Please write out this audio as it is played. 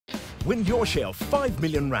Win your share of 5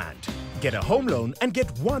 million rand. Get a home loan and get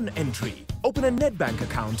 1 entry. Open a Nedbank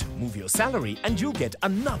account, move your salary, and you'll get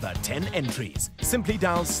another 10 entries. Simply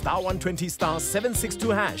dial *120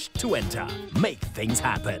 *762# to enter. Make things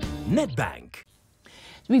happen. Nedbank.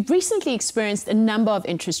 We've recently experienced a number of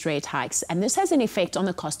interest rate hikes, and this has an effect on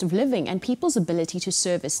the cost of living and people's ability to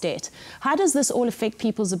service debt. How does this all affect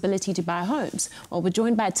people's ability to buy homes? Well, we're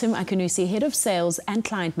joined by Tim Akinnusi, Head of Sales and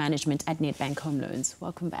Client Management at Nedbank Home Loans.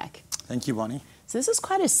 Welcome back. Thank you, Bonnie. So this is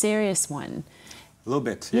quite a serious one. A little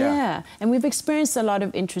bit, yeah. Yeah, and we've experienced a lot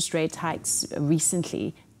of interest rate hikes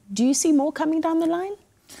recently. Do you see more coming down the line?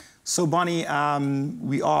 So, Bonnie,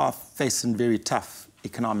 we are facing very tough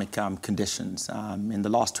economic conditions. In the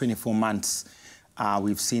last 24 months,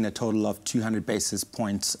 we've seen a total of 200 basis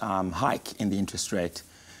points hike in the interest rate.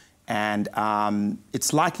 And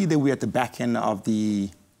it's likely that we're at the back end of the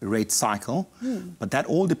rate cycle, but that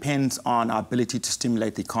all depends on our ability to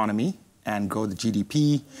stimulate the economy and grow the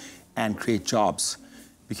GDP and create jobs.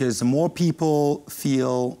 Because the more people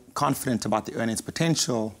feel confident about the earnings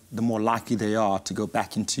potential, the more likely they are to go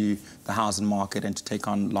back into the housing market and to take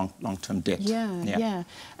on long-term debt. Yeah.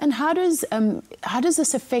 And how does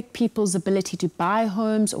this affect people's ability to buy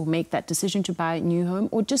homes or make that decision to buy a new home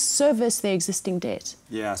or just service their existing debt?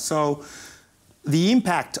 Yeah, so the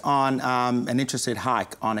impact on an interest rate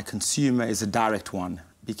hike on a consumer is a direct one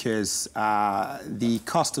because the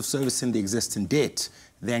cost of servicing the existing debt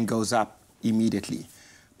then goes up immediately.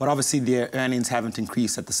 But obviously their earnings haven't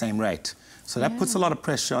increased at the same rate. So that puts a lot of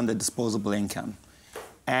pressure on their disposable income.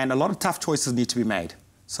 And a lot of tough choices need to be made.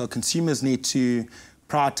 So consumers need to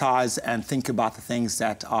prioritize and think about the things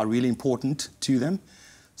that are really important to them.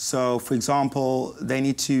 So, for example, they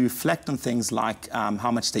need to reflect on things like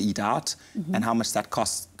how much they eat out and how much that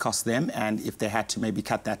costs them. And if they had to maybe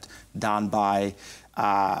cut that down by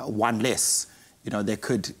one less, you know, they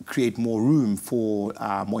could create more room for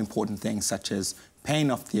more important things such as paying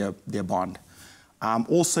off their bond.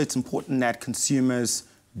 Also, it's important that consumers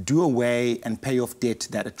do away and pay off debt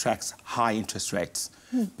that attracts high interest rates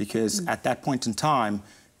because at that point in time,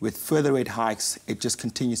 with further rate hikes, it just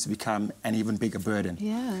continues to become an even bigger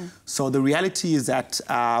burden. So the reality is that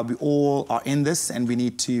we all are in this and we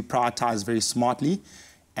need to prioritize very smartly.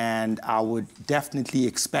 And I would definitely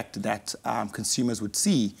expect that consumers would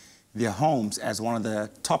see their homes as one of the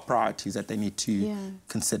top priorities that they need to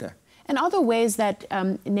consider. And are there ways that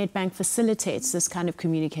Nedbank facilitates this kind of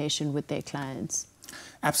communication with their clients?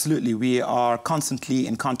 Absolutely. We are constantly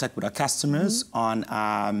in contact with our customers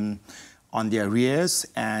on their arrears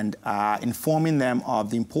and informing them of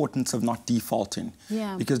the importance of not defaulting.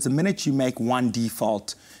 Because the minute you make one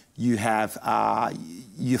default, you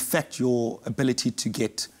affect your ability to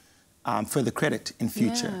get further credit in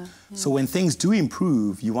future. So when things do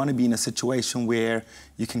improve, you want to be in a situation where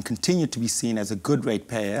you can continue to be seen as a good rate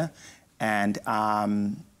payer and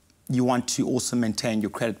you want to also maintain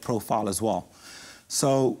your credit profile as well.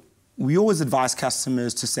 So we always advise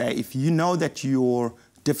customers to say, if you know that your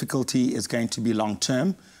difficulty is going to be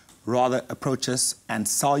long-term, rather approach us and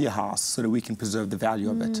sell your house so that we can preserve the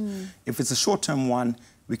value of it. If it's a short-term one,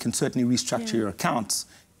 we can certainly restructure your accounts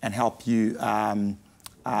and help you,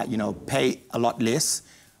 you know, pay a lot less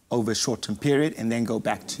over a short-term period and then go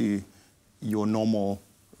back to your normal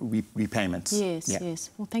repayments. Yes.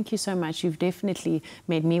 Well, thank you so much. You've definitely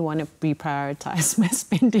made me want to reprioritize my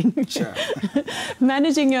spending. Sure.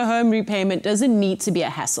 Managing your home repayment doesn't need to be a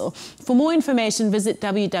hassle. For more information, visit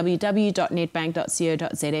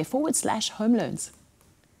www.nedbank.co.za/home loans.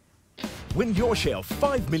 Win your share of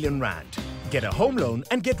 5 million rand. Get a home loan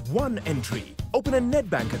and get 1 entry. Open a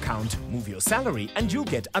Nedbank account, move your salary, and you'll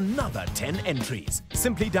get another 10 entries.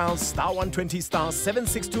 Simply dial *120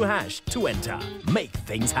 *762# to enter. Make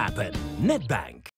things happen. Nedbank.